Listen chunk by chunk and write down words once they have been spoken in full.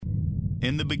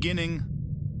In the beginning,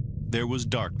 there was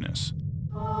darkness.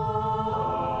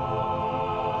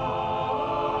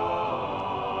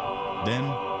 Then,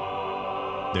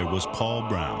 there was Paul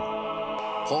Brown.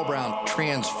 Paul Brown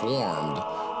transformed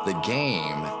the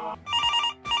game.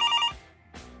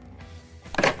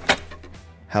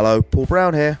 Hello, Paul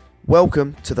Brown here.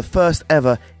 Welcome to the first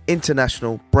ever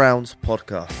International Browns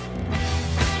podcast.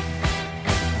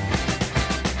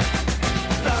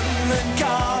 London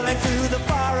calling to the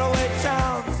faraway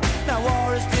towns. Now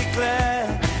war is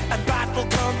declared and battle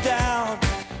come down.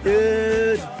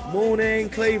 Good morning,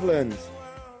 Cleveland.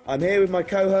 I'm here with my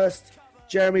co-host,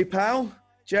 Jeremy Powell.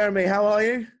 Jeremy, how are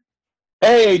you?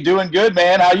 Hey, doing good,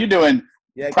 man. How you doing?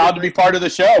 Yeah, Proud to be part of the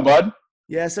show, bud.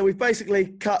 Yeah, so we've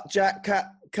basically cut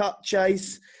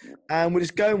Chase, and we're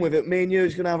just going with it. Me and you are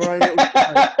just going to have our own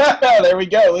little There we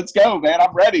go. Let's go, man.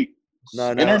 I'm ready.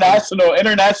 No.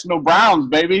 International Browns,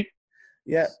 baby.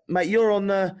 Yeah, mate, you're on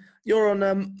my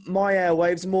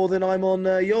airwaves more than I'm on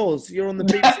yours. You're on the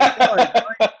BBC side,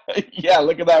 right? Yeah,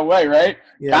 look at that way, right?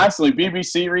 Yeah. Constantly,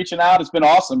 BBC reaching out. It's been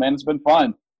awesome, man. It's been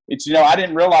fun. I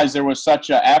didn't realize there was such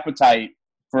an appetite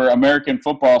for American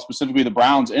football, specifically the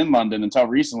Browns in London until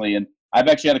recently. And I've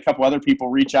actually had a couple other people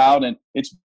reach out, and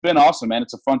it's been awesome, man.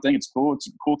 It's a fun thing. It's cool. It's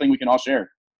a cool thing we can all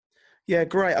share. Yeah,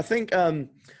 great. I think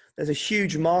there's a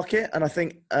huge market, and I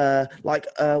think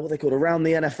what they call around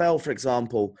the NFL, for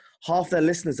example, half their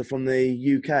listeners are from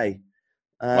the UK.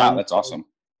 Wow, that's awesome.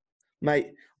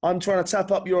 Mate, I'm trying to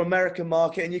tap up your American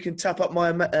market, and you can tap up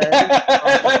my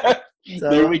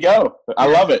So, there we go. I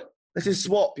love it. Let's just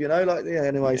swap,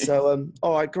 anyway. So,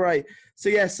 all right, great.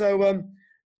 So,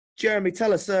 Jeremy,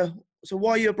 tell us, so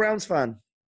why are you a Browns fan?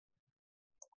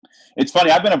 It's funny.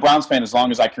 I've been a Browns fan as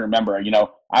long as I can remember.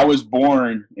 I was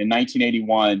born in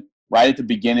 1981, right at the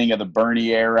beginning of the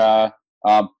Bernie era.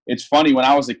 It's funny, when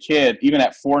I was a kid, even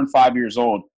at 4 and 5 years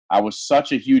old, I was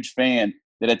such a huge fan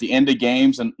that at the end of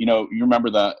games, and you remember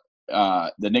the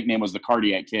nickname was the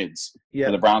Cardiac Kids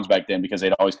for the Browns back then, because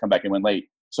they'd always come back and win late.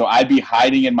 So I'd be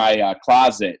hiding in my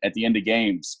closet at the end of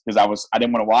games because I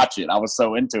didn't want to watch it. I was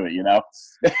so into it,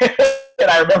 And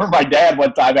I remember my dad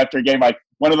one time after a game, like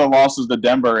one of the losses to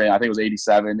Denver, and I think it was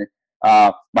 87.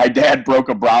 My dad broke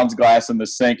a Browns glass in the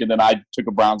sink, and then I took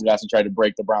a Browns glass and tried to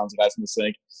break the Browns glass in the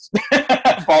sink,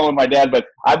 following my dad. But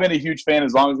I've been a huge fan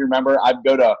as long as you remember. I'd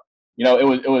go to,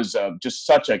 it was just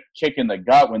such a kick in the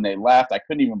gut when they left. I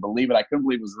couldn't even believe it. I couldn't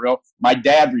believe it was real. My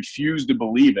dad refused to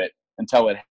believe it until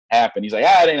it happened. He's like,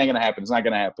 it ain't going to happen. It's not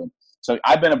going to happen. So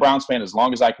I've been a Browns fan as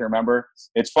long as I can remember.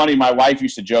 It's funny. My wife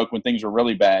used to joke when things were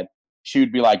really bad. She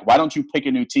would be like, why don't you pick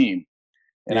a new team?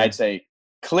 And I'd say,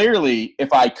 clearly,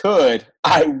 if I could,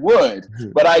 I would,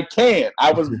 but I can't.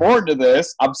 I was born to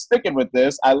this. I'm sticking with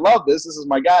this. I love this. This is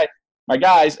my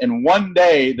guys. And one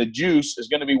day the juice is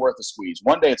going to be worth the squeeze.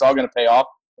 One day it's all going to pay off.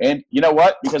 And you know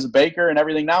what? Because of Baker and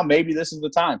everything now, maybe this is the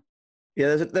time.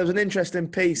 Yeah, there was an interesting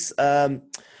piece on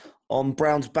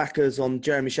Browns backers on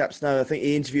Jeremy Shapsnow. I think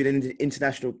he interviewed an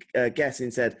international guest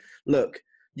and said, look,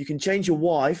 you can change your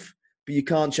wife, but you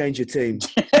can't change your team.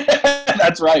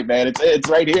 That's right, man. It's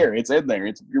right here. It's in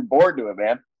there. You're born to it,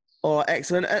 man. Oh,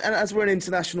 excellent. And as we're an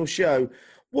international show,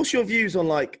 what's your views on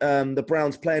the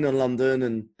Browns playing on London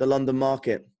and the London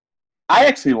market? I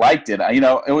actually liked it.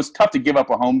 It was tough to give up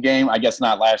a home game. I guess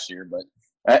not last year, but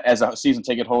as a season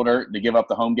ticket holder to give up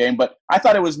the home game. But I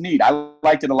thought it was neat. I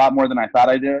liked it a lot more than I thought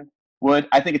I would.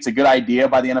 I think it's a good idea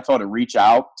by the NFL to reach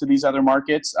out to these other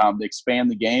markets, to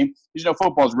expand the game. Because,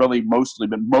 football has really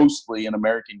been mostly an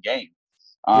American game.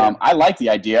 I like the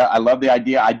idea. I love the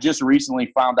idea. I just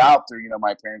recently found out through,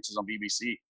 my appearances on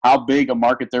BBC how big a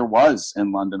market there was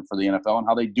in London for the NFL and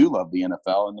how they do love the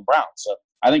NFL and the Browns. So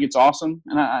I think it's awesome,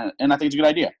 and I think it's a good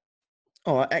idea.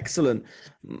 Oh, excellent.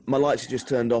 My lights are just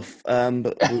turned off,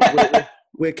 but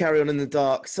we'll carry on in the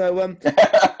dark. So,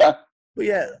 but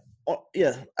yeah,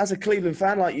 as a Cleveland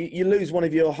fan, you lose one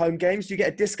of your home games, do you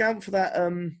get a discount for that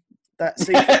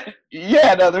season?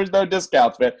 Yeah, no, there's no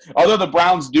discounts, man. Although the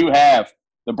Browns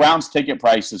the Browns ticket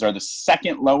prices are the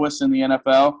second lowest in the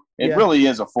NFL. It really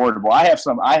is affordable. I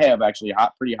have actually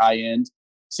pretty high end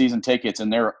season tickets,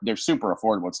 and they're super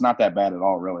affordable. It's not that bad at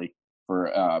all, really, for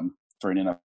an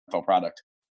NFL product.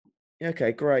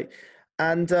 Okay, great.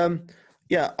 And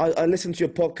I listened to your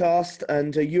podcast,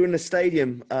 and you were in the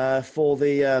stadium for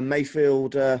the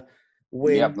Mayfield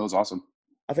win. Yeah, that was awesome.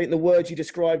 I think the word you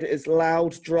described it as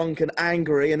loud, drunk, and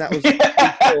angry, and that was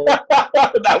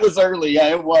that was early.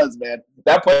 Yeah, it was, man.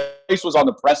 That place was on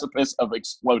the precipice of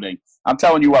exploding. I'm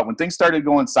telling you what, when things started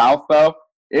going south, though,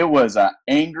 it was an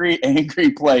angry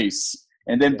place.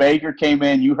 And then Baker came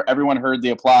in. Everyone heard the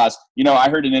applause. I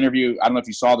heard an interview. I don't know if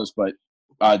you saw this, but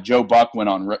Joe Buck went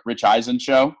on Rich Eisen's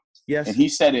show. Yes. And he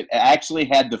said it actually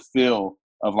had the feel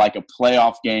of like a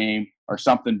playoff game or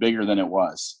something bigger than it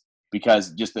was,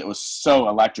 because just it was so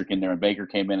electric in there, and Baker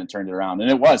came in and turned it around, and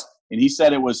it was. And he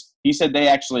said they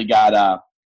actually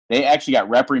got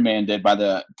reprimanded by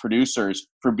the producers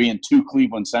for being too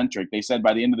Cleveland centric. They said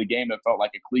by the end of the game it felt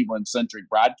like a Cleveland centric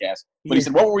broadcast. But he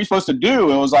said, what were we supposed to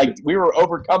do? It was like we were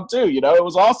overcome too. You know, it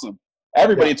was awesome.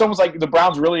 Everybody, It's almost like the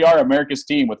Browns really are America's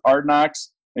team with Hard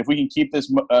Knocks. If we can keep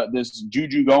this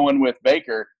juju going with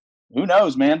Baker, who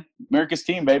knows, man? America's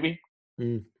team, baby.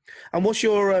 Mm. And what's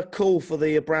your call for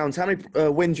the Browns? How many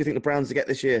wins do you think the Browns will get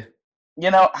this year?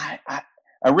 You know,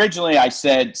 originally I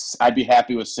said I'd be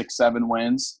happy with 6-7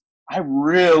 wins. I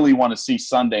really want to see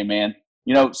Sunday, man.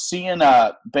 You know, seeing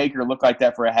Baker look like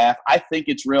that for a half, I think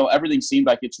it's real. Everything seemed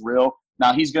like it's real.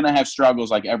 Now, he's going to have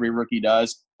struggles like every rookie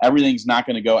does. Everything's not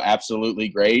going to go absolutely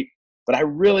great. But I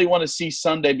really want to see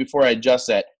Sunday before I adjust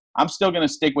that. I'm still going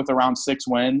to stick with around 6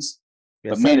 wins.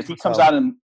 But, man, if he comes out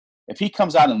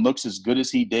and looks as good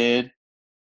as he did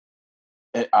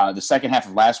the second half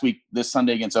of last week, this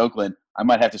Sunday against Oakland, I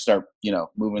might have to start,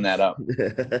 moving that up.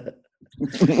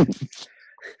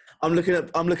 I'm looking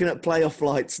at playoff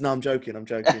flights. No, I'm joking.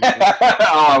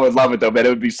 I would love it though, man. It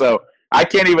would be so. I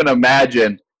can't even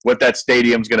imagine what that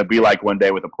stadium's going to be like one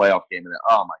day with a playoff game in it.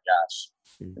 Oh my gosh,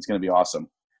 it's going to be awesome.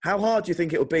 How hard do you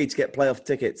think it will be to get playoff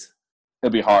tickets?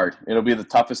 It'll be hard. It'll be the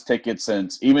toughest ticket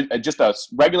since even just a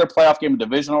regular playoff game, a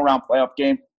divisional round playoff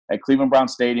game at Cleveland Brown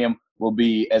Stadium will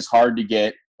be as hard to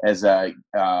get as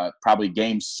probably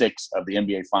Game 6 of the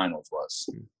NBA Finals was.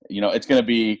 It's going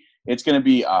to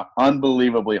be an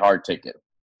unbelievably hard ticket.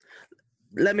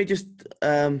 Let me just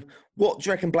what do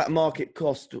you reckon black market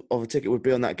cost of a ticket would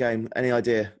be on that game? Any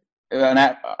idea? And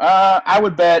I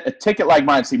would bet a ticket like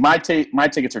mine. See, my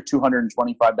tickets are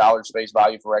 $225 face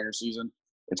value for regular season.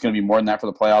 It's going to be more than that for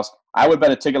the playoffs. I would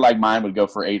bet a ticket like mine would go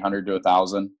for $800 to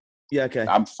 $1,000. Yeah, okay.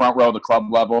 I'm front row of the club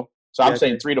level, so I'm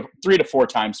saying 3 to 4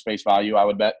 times space value. I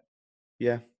would bet.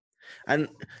 Yeah, and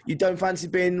you don't fancy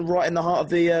being right in the heart of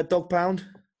the dog pound?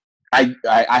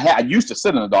 I used to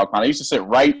sit in the dog pound. I used to sit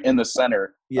right in the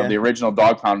center of the original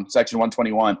dog pound, section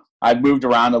 121. I've moved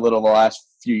around a little the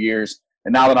last few years.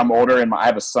 And now that I'm older and I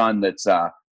have a son that's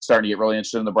starting to get really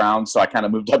interested in the Browns, so I kind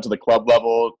of moved up to the club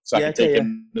level so I can take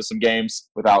him to some games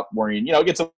without worrying. It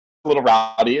gets a little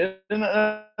rowdy. And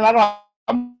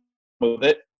I'm with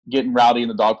it, getting rowdy in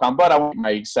the dog pound, but I want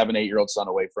my 7-8-year-old son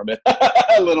away from it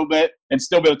a little bit and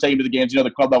still be able to take him to the games. The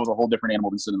club level is a whole different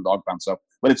animal than sitting in the dog pound. So,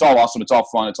 but it's all awesome. It's all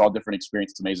fun. It's all different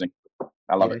experience. It's amazing.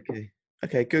 I love it.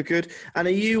 Okay, good. And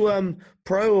are you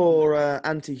pro or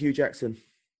anti Hugh Jackson?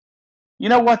 You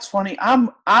know what's funny?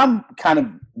 I'm kind of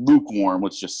lukewarm,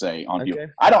 let's just say, on Hugh.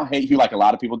 I don't hate Hugh like a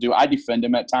lot of people do. I defend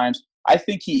him at times. I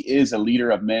think he is a leader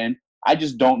of men. I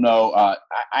just don't know.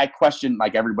 I question,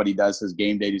 like everybody does, his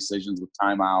game day decisions with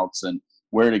timeouts and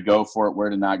where to go for it,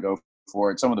 where to not go for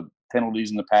it. Some of the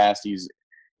penalties in the past he's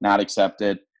not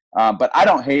accepted. But I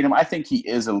don't hate him. I think he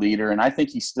is a leader, and I think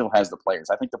he still has the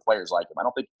players. I think the players like him. I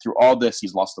don't think through all this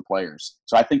he's lost the players.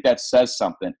 So I think that says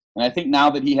something. And I think now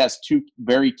that he has 2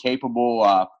 very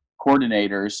capable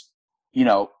coordinators,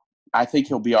 I think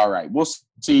he'll be all right. We'll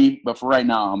see. But for right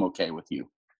now, I'm okay with you.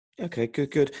 Okay,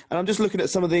 good. And I'm just looking at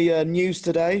some of the news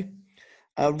today.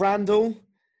 Randall,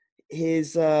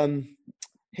 his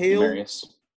heel. Marius.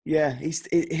 Yeah, his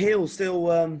heel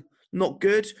still not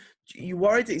good. You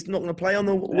worried that he's not going to play on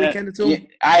the weekend at all? Yeah,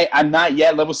 I'm not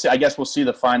yet. We'll see. I guess we'll see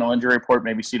the final injury report.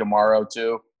 Maybe see tomorrow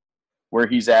too, where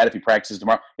he's at if he practices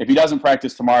tomorrow. If he doesn't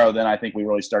practice tomorrow, then I think we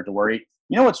really start to worry.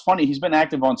 You know what's funny? He's been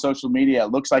active on social media.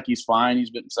 It looks like he's fine.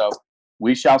 So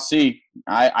we shall see.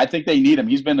 I think they need him.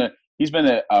 He's been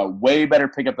a way better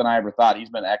pickup than I ever thought. He's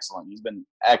been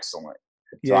excellent.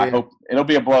 So I hope it'll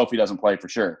be a blow if he doesn't play for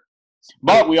sure.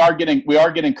 But we are getting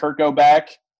Kirko back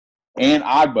and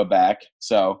Agba back.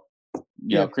 So.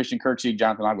 Christian Kirksey,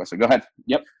 Jonathan Agba. So go ahead.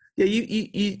 Yep. Yeah,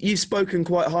 you've spoken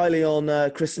quite highly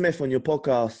on Chris Smith on your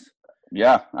podcast.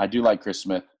 Yeah, I do like Chris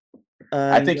Smith.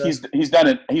 I think he's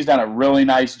done a really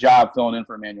nice job filling in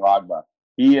for Emmanuel Agba.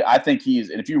 I think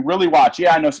and if you really watch,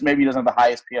 I know maybe he doesn't have the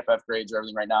highest PFF grades or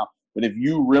everything right now, but if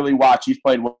you really watch, he's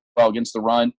played well against the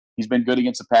run. He's been good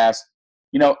against the pass.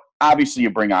 Obviously you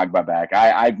bring Agba back.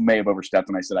 I may have overstepped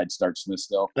when I said I'd start Smith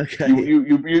still. Okay.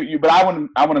 But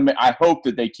I hope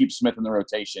that they keep Smith in the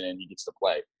rotation and he gets to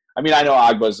play. I mean, I know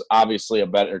Agba's obviously a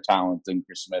better talent than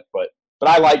Chris Smith, but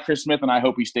I like Chris Smith and I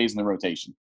hope he stays in the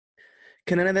rotation.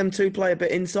 Can any of them two play a bit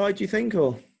inside, do you think,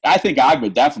 or? I think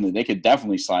Agba definitely. They could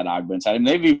definitely slide Agba inside. I mean,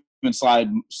 they've even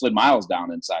slid Miles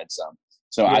down inside some.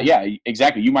 So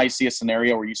exactly. You might see a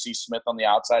scenario where you see Smith on the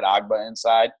outside, Agba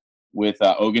inside. with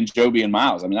Ogunjobi and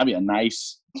Miles. I mean, that'd be a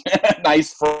nice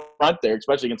nice front there,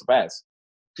 especially against the pass.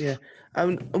 Yeah.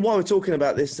 And while we're talking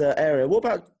about this area, what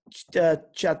about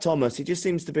Chad Thomas? He just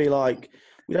seems to be like,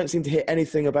 we don't seem to hear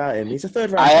anything about him. He's a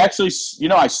third round. I actually,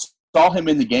 I saw him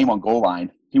in the game on goal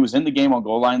line. He was in the game on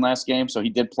goal line last game, so he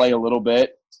did play a little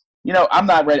bit. I'm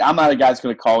not ready. I'm not a guy that's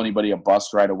going to call anybody a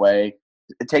bust right away.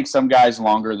 It takes some guys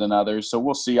longer than others, so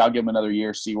we'll see. I'll give him another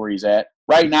year, see where he's at.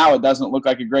 Right now, it doesn't look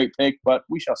like a great pick, but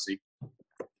we shall see.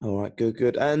 All right,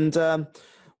 good. And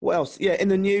what else? Yeah, in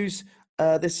the news,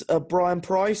 this Brian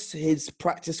Price, his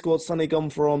practice squad suddenly gone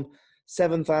from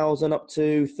 7,000 up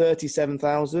to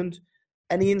 37,000.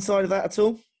 Any insight of that at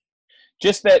all?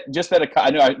 Just that.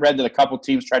 I know I read that a couple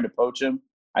teams tried to poach him.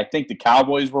 I think the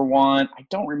Cowboys were one. I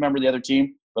don't remember the other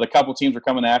team, but a couple teams were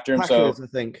coming after him. Packers, I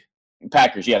think.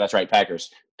 Packers, yeah, that's right, Packers.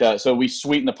 So we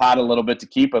sweeten the pot a little bit to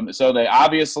keep him. So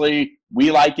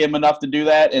we like him enough to do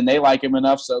that, and they like him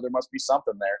enough, so there must be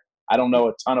something there. I don't know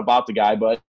a ton about the guy,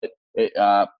 but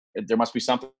there must be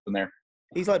something there.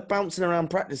 He's like bouncing around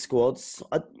practice squads.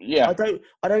 I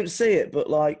don't see it, but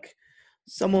like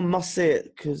someone must see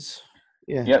it because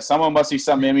yeah, someone must see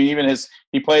something. I mean, even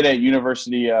he played at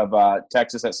University of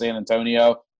Texas at San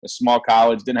Antonio, a small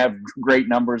college. Didn't have great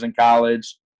numbers in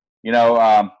college.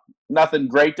 Nothing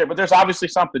great there, but there's obviously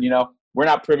something. We're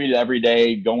not privy to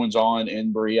everyday goings on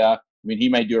in Berea. I mean, he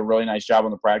may do a really nice job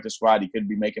on the practice squad. He could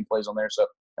be making plays on there. So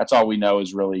that's all we know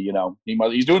is really,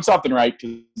 he's doing something right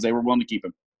because they were willing to keep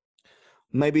him.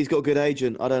 Maybe he's got a good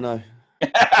agent. I don't know.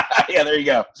 Yeah, there you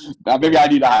go. Maybe I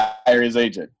need to hire his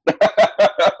agent.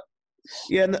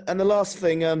 Yeah, and the last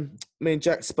thing, me and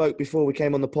Jack spoke before we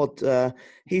came on the pod.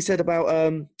 He said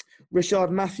about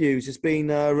Richard Matthews has been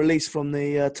released from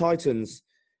the Titans.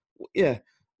 Yeah,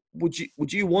 would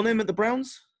you want him at the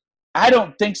Browns? I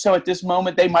don't think so at this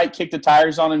moment. They might kick the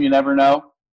tires on him. You never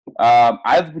know.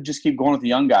 I would just keep going with the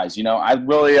young guys. I've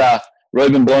really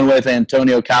been blown away with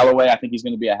Antonio Callaway. I think he's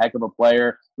going to be a heck of a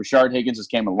player. Rashard Higgins has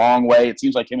came a long way. It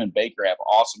seems like him and Baker have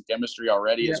awesome chemistry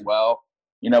already as well.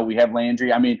 We have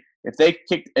Landry. I mean, if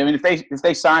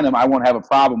they sign him, I won't have a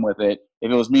problem with it.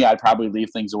 If it was me, I'd probably leave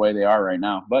things the way they are right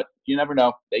now. But you never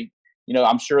know.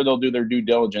 I'm sure they'll do their due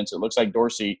diligence. It looks like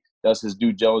Dorsey does his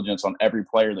due diligence on every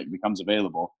player that becomes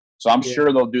available. So I'm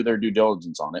sure they'll do their due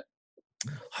diligence on it.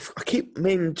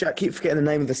 Me and Jack keep forgetting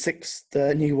the name of the sixth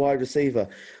new wide receiver.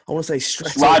 I want to say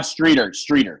Rod Streeter.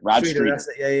 Rod Streeter. That's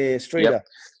it. Yeah, Streeter. Yep.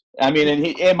 I mean, and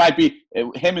it might be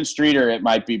him and Streeter. It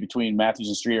might be between Matthews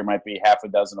and Streeter. It might be half a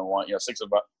dozen of one, 6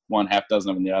 of one, half dozen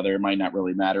of the other. It might not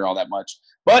really matter all that much.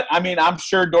 But I mean, I'm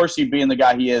sure Dorsey, being the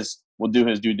guy he is, will do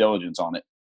his due diligence on it.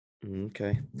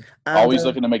 Okay. Always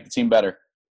looking to make the team better.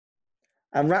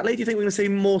 And Ratley, do you think we're going to see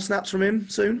more snaps from him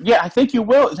soon? Yeah, I think you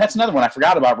will. That's another one I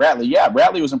forgot about. Ratley. Yeah,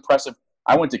 Ratley was impressive.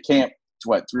 I went to camp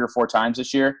 3 or 4 times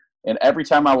this year, and every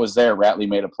time I was there, Ratley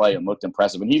made a play and looked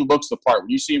impressive. And he looks the part. When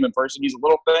you see him in person, he's a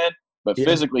little thin, but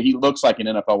physically he looks like an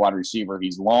NFL wide receiver.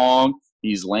 He's long,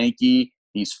 he's lanky,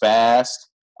 he's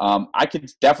fast. I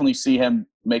could definitely see him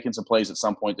making some plays at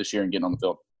some point this year and getting on the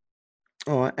field.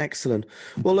 All right, excellent.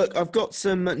 Well, look, I've got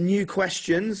some new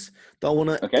questions that I want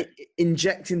to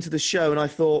inject into the show, and I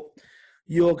thought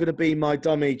you're going to be my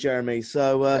dummy, Jeremy.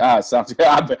 So, sounds good.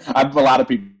 I'm a lot of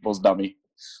people's dummy.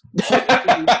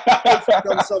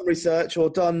 Done some research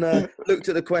or looked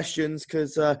at the questions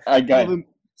because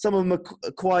some of them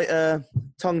are quite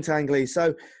tongue-tangly.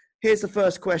 So, here's the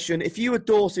first question: if you were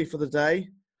Dorsey for the day,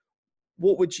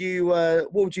 what would you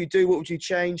do? What would you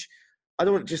change? I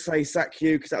don't want to just say sack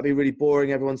you because that'd be really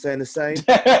boring. Everyone's saying the same.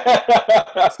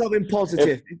 Something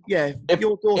positive. If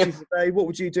you're Dorsey for the day, what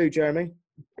would you do, Jeremy?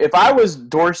 If I was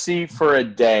Dorsey for a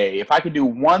day, if I could do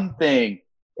one thing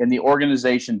in the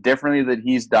organization differently that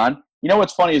he's done,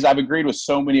 what's funny is I've agreed with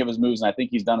so many of his moves, and I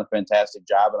think he's done a fantastic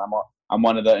job. And I'm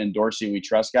one of the in Dorsey we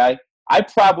trust guy. I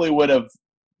probably would have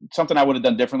something I would have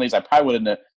done differently. Is I probably would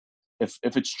have.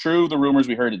 If it's true, the rumors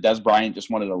we heard that Des Bryant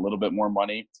just wanted a little bit more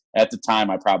money at the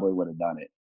time, I probably would have done it.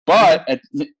 But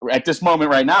at this moment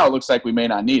right now, it looks like we may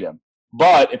not need him.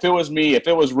 But if it was me, if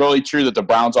it was really true that the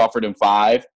Browns offered him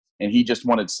 5 and he just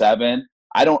wanted 7,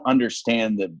 I don't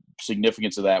understand the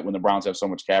significance of that when the Browns have so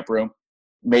much cap room.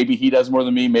 Maybe he does more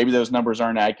than me. Maybe those numbers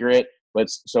aren't accurate. But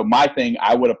so my thing,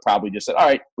 I would have probably just said, all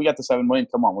right, we got the $7 million.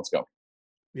 Come on, let's go.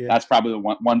 Yeah. That's probably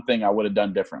the one thing I would have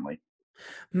done differently.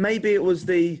 Maybe it was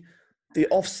the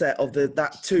offset of that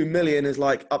 $2 million is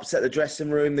like upset the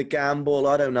dressing room, the gamble.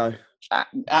 I don't know.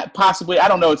 Possibly. I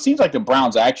don't know. It seems like the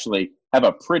Browns actually have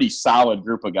a pretty solid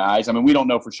group of guys. I mean, we don't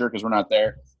know for sure because we're not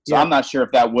there. So I'm not sure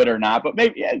if that would or not, but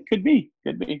maybe it could be.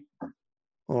 Could be.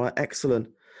 All right. Excellent.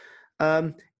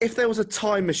 If there was a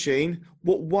time machine,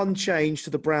 what one change to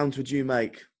the Browns would you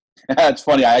make? It's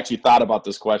funny. I actually thought about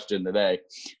this question today.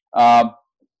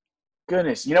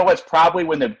 Goodness, you know what's probably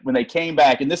when they came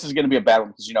back, and this is going to be a bad one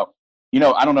because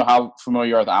I don't know how familiar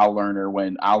you are with Al Lerner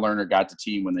when Al Lerner got the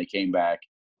team when they came back,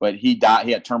 but he died.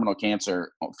 He had terminal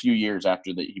cancer a few years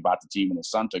after he bought the team, and his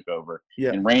son took over.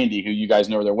 Yeah. And Randy, who you guys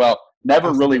know there well,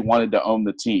 never really wanted to own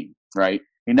the team, right?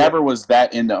 He never was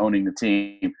that into owning the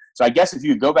team. So I guess if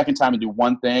you could go back in time and do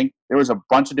one thing, there was a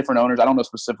bunch of different owners. I don't know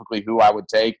specifically who I would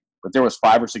take, but there was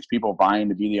 5 or 6 people vying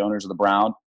to be the owners of the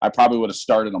Browns. I probably would have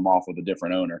started them off with a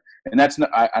different owner. And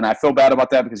I feel bad about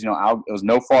that because, Al, it was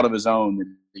no fault of his own that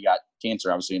he got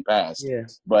cancer, obviously, and passed. Yeah.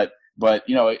 But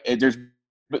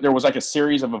there was like a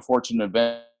series of unfortunate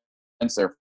events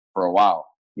there for a while.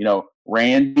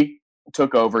 Randy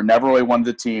took over, never really wanted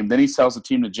the team. Then he sells the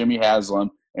team to Jimmy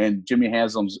Haslam, and Jimmy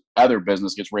Haslam's other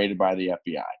business gets raided by the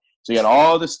FBI. So you had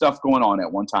all this stuff going on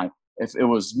at one time. If it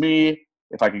was me,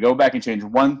 if I could go back and change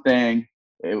one thing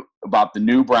about the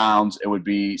new Browns, it would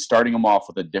be starting them off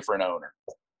with a different owner.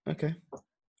 Okay,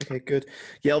 good.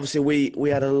 Yeah, obviously we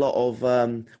had a lot of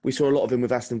we saw a lot of him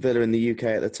with Aston Villa in the UK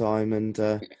at the time, and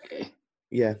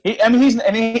yeah.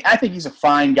 I think he's a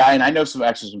fine guy, and I know some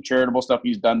charitable stuff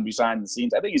he's done behind the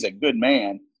scenes. I think he's a good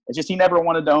man. It's just he never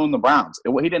wanted to own the Browns.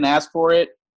 He didn't ask for it.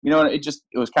 It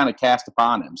was kind of cast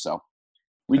upon him. So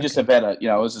we just have had it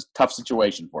was a tough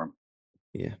situation for him.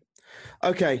 Yeah.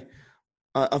 Okay.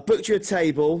 I've booked you a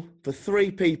table for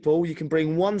 3 people. You can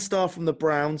bring 1 star from the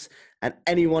Browns and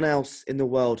anyone else in the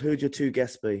world. Who would your 2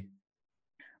 guests be?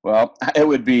 Well, it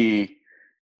would be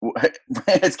 –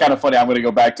 it's kind of funny. I'm going to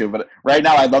go back to it. But right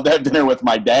now I'd love to have dinner with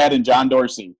my dad and John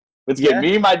Dorsey. Let's get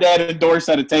me, my dad, and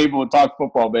Dorsey at a table and talk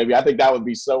football, baby. I think that would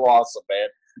be so awesome, man.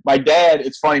 My dad –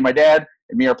 it's funny. My dad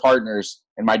and me are partners,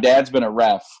 and my dad's been a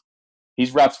ref.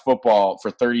 He's refed football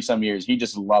for 30-some years. He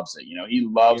just loves it. He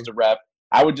loves to ref.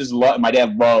 I would just love – my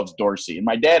dad loves Dorsey. And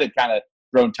my dad had kind of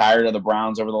grown tired of the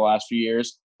Browns over the last few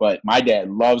years, but my dad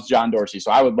loves John Dorsey.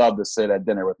 So I would love to sit at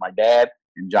dinner with my dad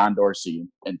and John Dorsey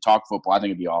and talk football. I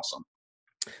think it'd be awesome.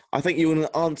 I think you want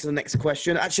to answer the next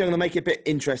question. Actually, I'm going to make it a bit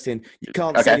interesting. You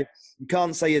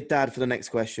can't say your dad for the next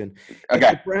question. Okay.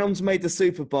 If the Browns made the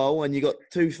Super Bowl and you got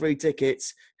 2-3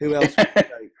 tickets, who else would you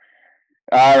take?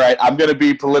 All right. I'm going to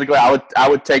be political. I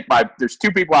would take there's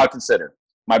 2 people I would consider.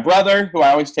 My brother, who I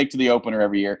always take to the opener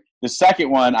every year. The second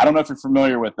one, I don't know if you're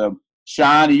familiar with him.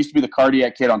 Sean, he used to be the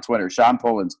cardiac kid on Twitter, Sean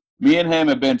Pullins. Me and him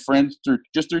have been friends through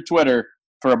Twitter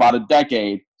for about a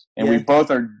decade, and we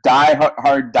both are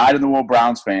dyed-in-the-wool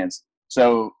Browns fans.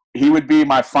 So he would be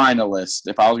my finalist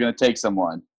if I was going to take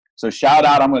someone. So shout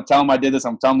out. I'm going to tell him I did this.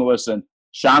 I'm telling him to listen.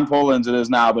 Sean Pullins it is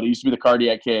now, but he used to be the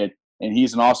cardiac kid, and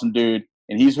he's an awesome dude,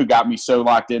 and he's who got me so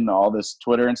locked into all this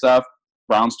Twitter and stuff,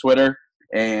 Browns Twitter.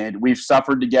 And we've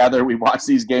suffered together. We watched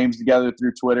these games together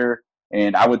through Twitter,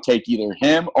 and I would take either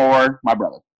him or my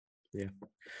brother. Yeah.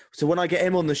 So when I get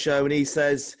him on the show and he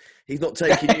says he's not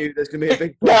taking you, there's going to be a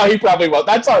big problem. No, he probably won't.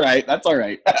 That's all right.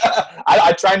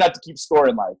 I try not to keep score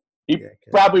in life. He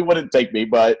probably wouldn't take me,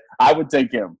 but I would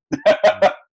take him.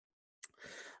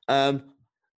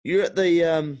 You're at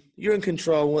the you're in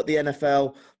control at the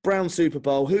NFL Brown Super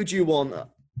Bowl. Who do you want?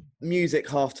 Music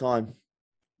halftime.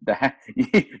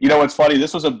 You know what's funny?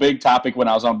 This was a big topic when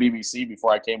I was on BBC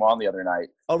before I came on the other night.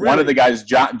 Oh, really? One of the guys,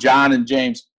 John and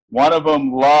James, one of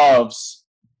them loves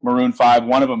Maroon 5.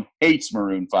 One of them hates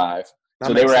Maroon 5.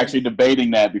 So they were actually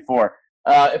debating that before.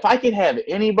 If I could have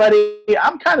anybody,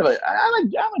 I'm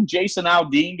a Jason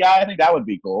Aldean guy. I think that would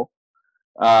be cool.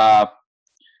 I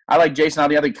like Jason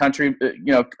Aldean. I think country,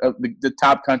 the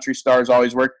top country stars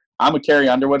always work. I'm a Carrie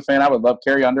Underwood fan. I would love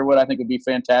Carrie Underwood. I think would be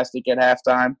fantastic at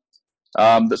halftime.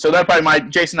 So that's probably my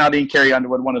Jason Aldean, Carrie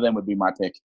Underwood. One of them would be my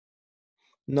pick.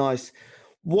 Nice.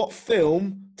 What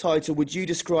film title would you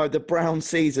describe the Brown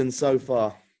season so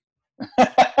far?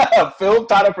 A film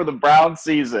title for the Brown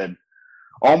season.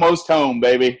 Almost home,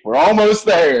 baby. We're almost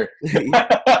there.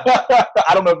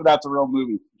 I don't know if that's a real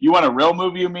movie. You want a real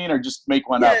movie, you mean, or just make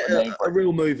one up? A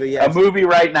real movie, yeah. A movie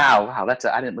right now. Wow,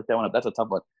 I didn't look that one up. That's a tough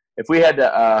one. If we had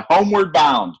to, Homeward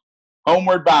Bound.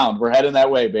 Homeward Bound. We're heading that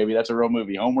way, baby. That's a real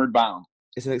movie. Homeward Bound.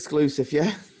 It's an exclusive,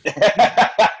 yeah?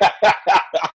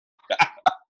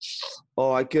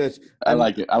 All right, good. I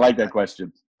like it. I like that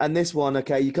question. And this one,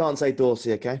 okay, you can't say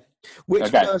Dorsey, okay?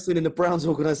 Which person in the Browns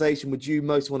organization would you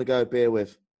most want to go a beer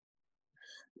with?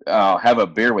 Oh, have a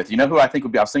beer with. You know who I think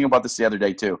would be? I was thinking about this the other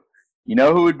day too. You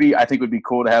know who I think would be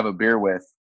cool to have a beer with?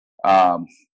 I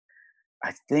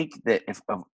think that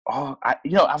I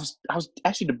was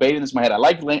actually debating this in my head.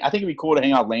 I think it'd be cool to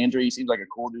hang out with Landry. He seems like a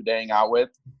cool dude to hang out with.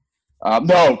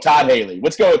 No, Todd Haley.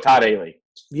 Let's go with Todd Haley.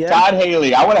 Yeah. Todd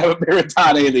Haley. I want to have a beer with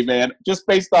Todd Haley, man. Just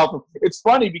based off of – it's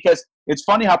funny because it's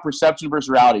funny how perception versus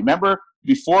reality. Remember,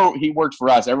 before he worked for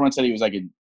us, everyone said he was like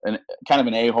kind of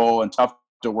an a-hole and tough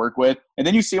to work with. And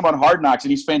then you see him on Hard Knocks,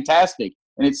 and he's fantastic.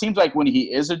 And it seems like when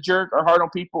he is a jerk or hard on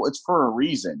people, it's for a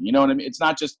reason. You know what I mean? It's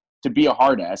not just to be a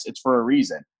hard ass. It's for a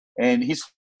reason. And he's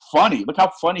funny. Look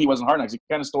how funny he was on Hard Knocks. He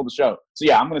kind of stole the show. So,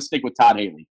 yeah, I'm going to stick with Todd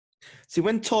Haley. See,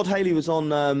 when Todd Haley was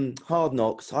on Hard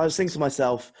Knocks, I was thinking to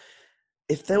myself,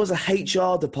 if there was a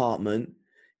HR department,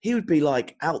 he would be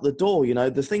like out the door, you know,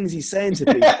 the things he's saying to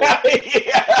people.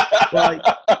 Like,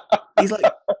 he's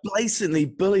like blatantly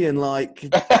bullying, like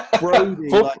Brody,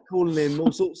 like calling him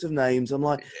all sorts of names. I'm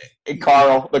like,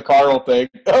 Carl, the Carl thing.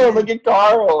 Oh, look at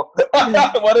Carl. What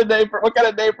kind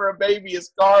of name for a baby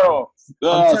is Carl?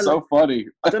 Oh, so funny.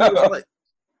 I don't know, like,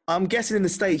 I'm guessing in the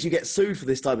States you get sued for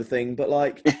this type of thing, but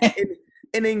like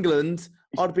in England,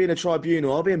 I'd be in a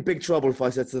tribunal. I'd be in big trouble if I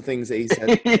said the things that he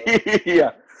said.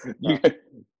 Yeah.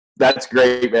 That's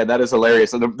great, man. That is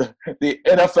hilarious. And the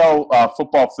NFL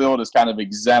football field is kind of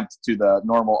exempt to the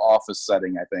normal office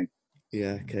setting, I think.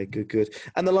 Yeah, okay, good.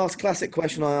 And the last classic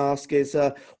question I ask is,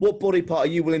 what body part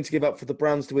are you willing to give up for the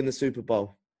Browns to win the Super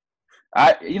Bowl?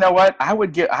 You know what? I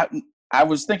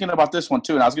was thinking about this one,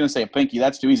 too, and I was going to say a pinky.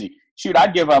 That's too easy. Shoot,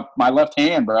 I'd give up my left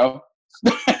hand, bro.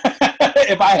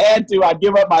 If I had to, I'd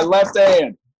give up my left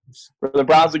hand for the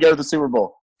Browns to go to the Super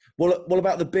Bowl. What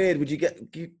about the beard? Would you get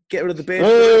rid of the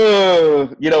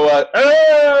beard? You know what?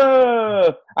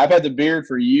 I've had the beard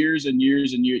for years and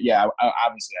years and years. Yeah,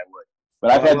 obviously I would.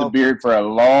 But I've had the beard for a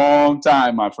long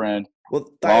time, my friend. Well,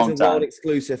 that is a world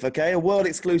exclusive, okay? A world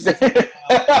exclusive.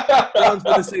 Browns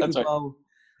win the Super Bowl.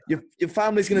 Your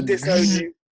family's going to disown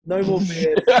you. No more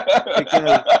beard.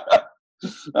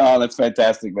 Oh, that's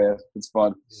fantastic, man. It's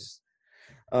fun.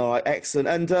 All right, excellent.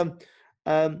 And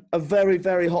a very,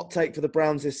 very hot take for the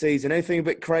Browns this season. Anything a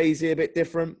bit crazy, a bit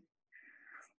different?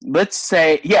 Let's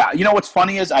say, yeah. You know what's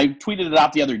funny is I tweeted it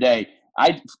out the other day.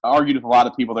 I argued with a lot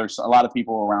of people. There's a lot of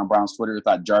people around Browns Twitter who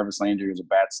thought Jarvis Landry was a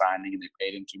bad signing and they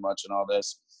paid him too much and all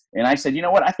this. And I said, you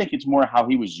know what? I think it's more how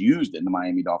he was used in the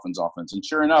Miami Dolphins offense. And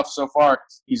sure enough, so far,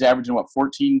 he's averaging,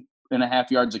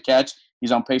 14.5 yards a catch.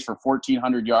 He's on pace for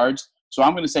 1,400 yards. So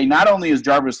I'm going to say not only is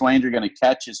Jarvis Landry going to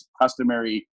catch his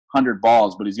customary 100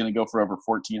 balls, but he's going to go for over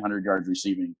 1,400 yards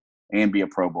receiving and be a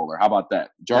Pro Bowler. How about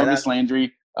that? Jarvis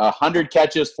Landry, 100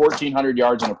 catches, 1,400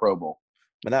 yards in a Pro Bowl.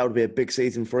 But that would be a big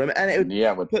season for him. And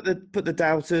it would put the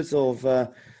doubters of,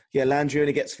 Landry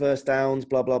only gets first downs,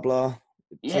 blah, blah, blah.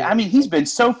 Yeah, I mean, he's been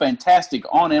so fantastic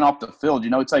on and off the field.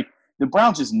 You know, it's like the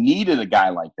Browns just needed a guy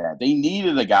like that. They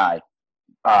needed a guy,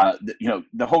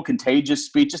 the whole contagious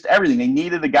speech, just everything. They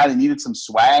needed a guy. They needed some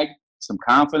swag, some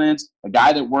confidence, a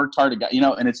guy that worked hard,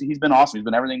 and he's been awesome. He's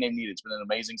been everything they needed. It's been an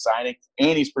amazing signing,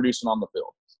 and he's producing on the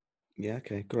field. Yeah,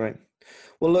 okay, great.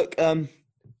 Well, look,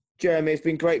 Jeremy, it's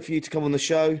been great for you to come on the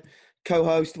show,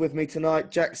 co-host with me tonight.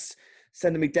 Jack's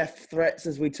sending me death threats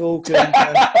as we talk. And,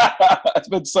 it's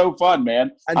been so fun,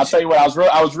 man. I'll tell you what,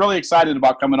 I was really excited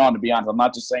about coming on, to be honest. I'm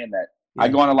not just saying that. Yeah. I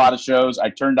go on a lot of shows. I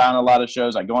turn down a lot of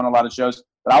shows. I go on a lot of shows.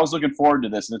 But I was looking forward to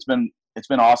this, and it's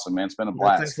been awesome, man. It's been a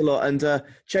blast. Thanks a lot. And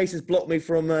Chase has blocked me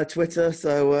from Twitter,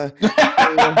 so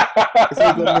it's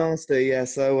all gone nasty. Yeah.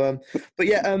 So, but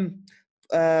yeah,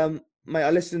 mate,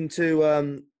 I listen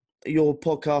to your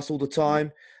podcast all the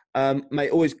time.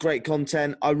 Mate, always great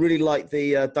content. I really like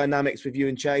the dynamics with you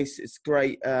and Chase. It's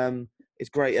great. It's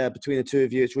great between the two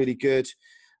of you. It's really good.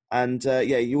 And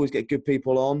you always get good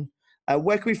people on.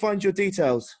 Where can we find your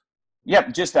details?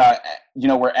 Yep, just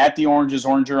we're at the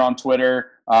Oranger on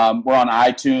Twitter. We're on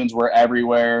iTunes. We're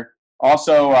everywhere.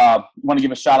 Also, want to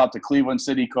give a shout out to Cleveland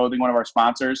City Clothing, one of our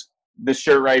sponsors. This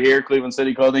shirt right here, Cleveland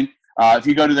City Clothing. If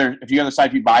you go to the site,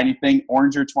 if you buy anything,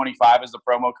 Oranger25 is the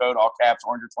promo code, all caps,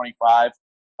 Oranger25.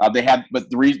 But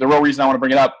the real reason I want to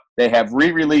bring it up, they have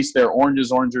re-released their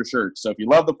Oranges Oranger shirts. So if you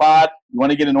love the pod, you want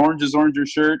to get an Oranges Oranger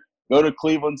shirt, go to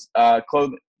Cleveland's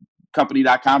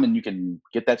clothingcompany.com and you can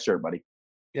get that shirt, buddy.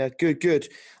 Yeah, good.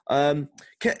 So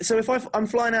if I'm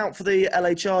flying out for the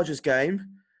LA Chargers game,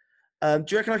 do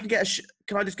you reckon I can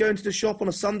can I just go into the shop on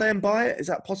a Sunday and buy it? Is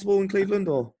that possible in Cleveland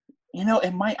or?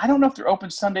 It might. I don't know if they're open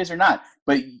Sundays or not,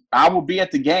 but I will be at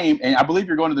the game, and I believe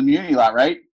you're going to the Muni lot,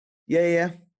 right? Yeah.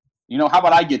 How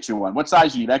about I get you one? What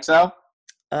size you need, XL?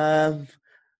 I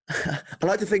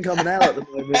like to think I'm an L at the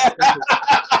moment.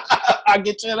 I'll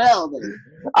get you an L, then.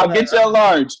 I'll get you a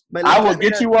large. Mate, I will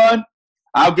get you one.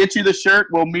 I'll get you the shirt.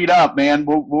 We'll meet up, man.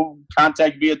 We'll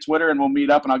contact via Twitter, and we'll meet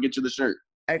up, and I'll get you the shirt.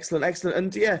 Excellent.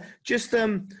 And, yeah, just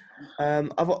I've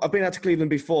been out to Cleveland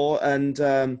before and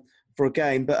for a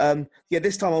game. But,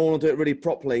 this time I want to do it really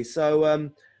properly. So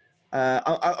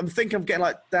I'm thinking I'm getting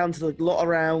down to the lot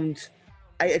around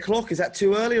 8 o'clock. Is that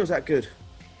too early or is that good?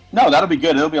 No, that'll be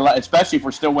good. It'll be a lot, especially if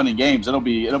we're still winning games. It'll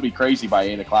be crazy by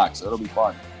 8 o'clock, so it'll be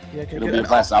fun. Yeah, okay, it'll good. be a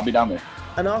blast. I'll be down there.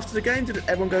 And after the game, did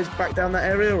everyone goes back down that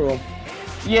area, or?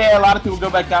 Yeah, a lot of people go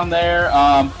back down there.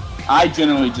 I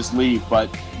generally just leave, but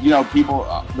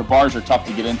people, the bars are tough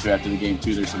to get into after the game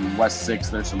too. There's some West 6,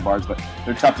 there's some bars, but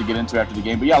they're tough to get into after the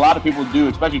game. But yeah, a lot of people do,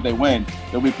 especially if they win.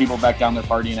 There'll be people back down there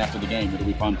partying after the game. It'll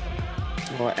be fun.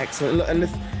 All right, excellent. Look, and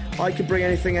if I could bring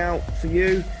anything out for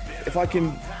you, if I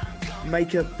can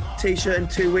make a T-shirt in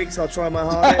 2 weeks, I'll try my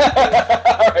hardest.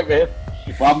 All right, man.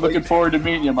 Well, I'm looking forward to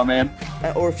meeting you, my man.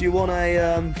 Or if you want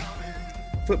a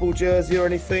football jersey or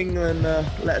anything, then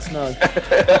let us know.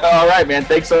 All right, man.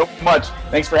 Thanks so much.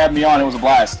 Thanks for having me on. It was a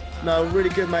blast. No, really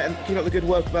good, mate. And keep up the good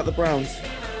work about the Browns.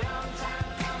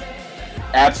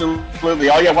 Absolutely.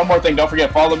 Oh, yeah, one more thing. Don't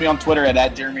forget, follow me on Twitter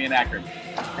at Jeremy in Akron.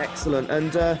 Excellent.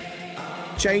 And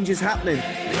change is happening.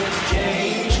 There's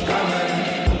change coming.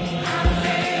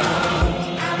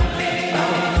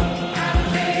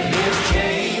 There's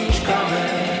change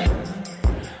coming.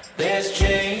 There's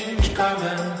change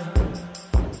coming.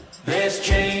 There's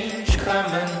change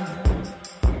coming.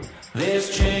 There's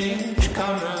change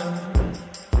coming.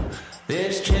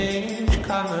 There's change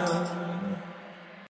coming.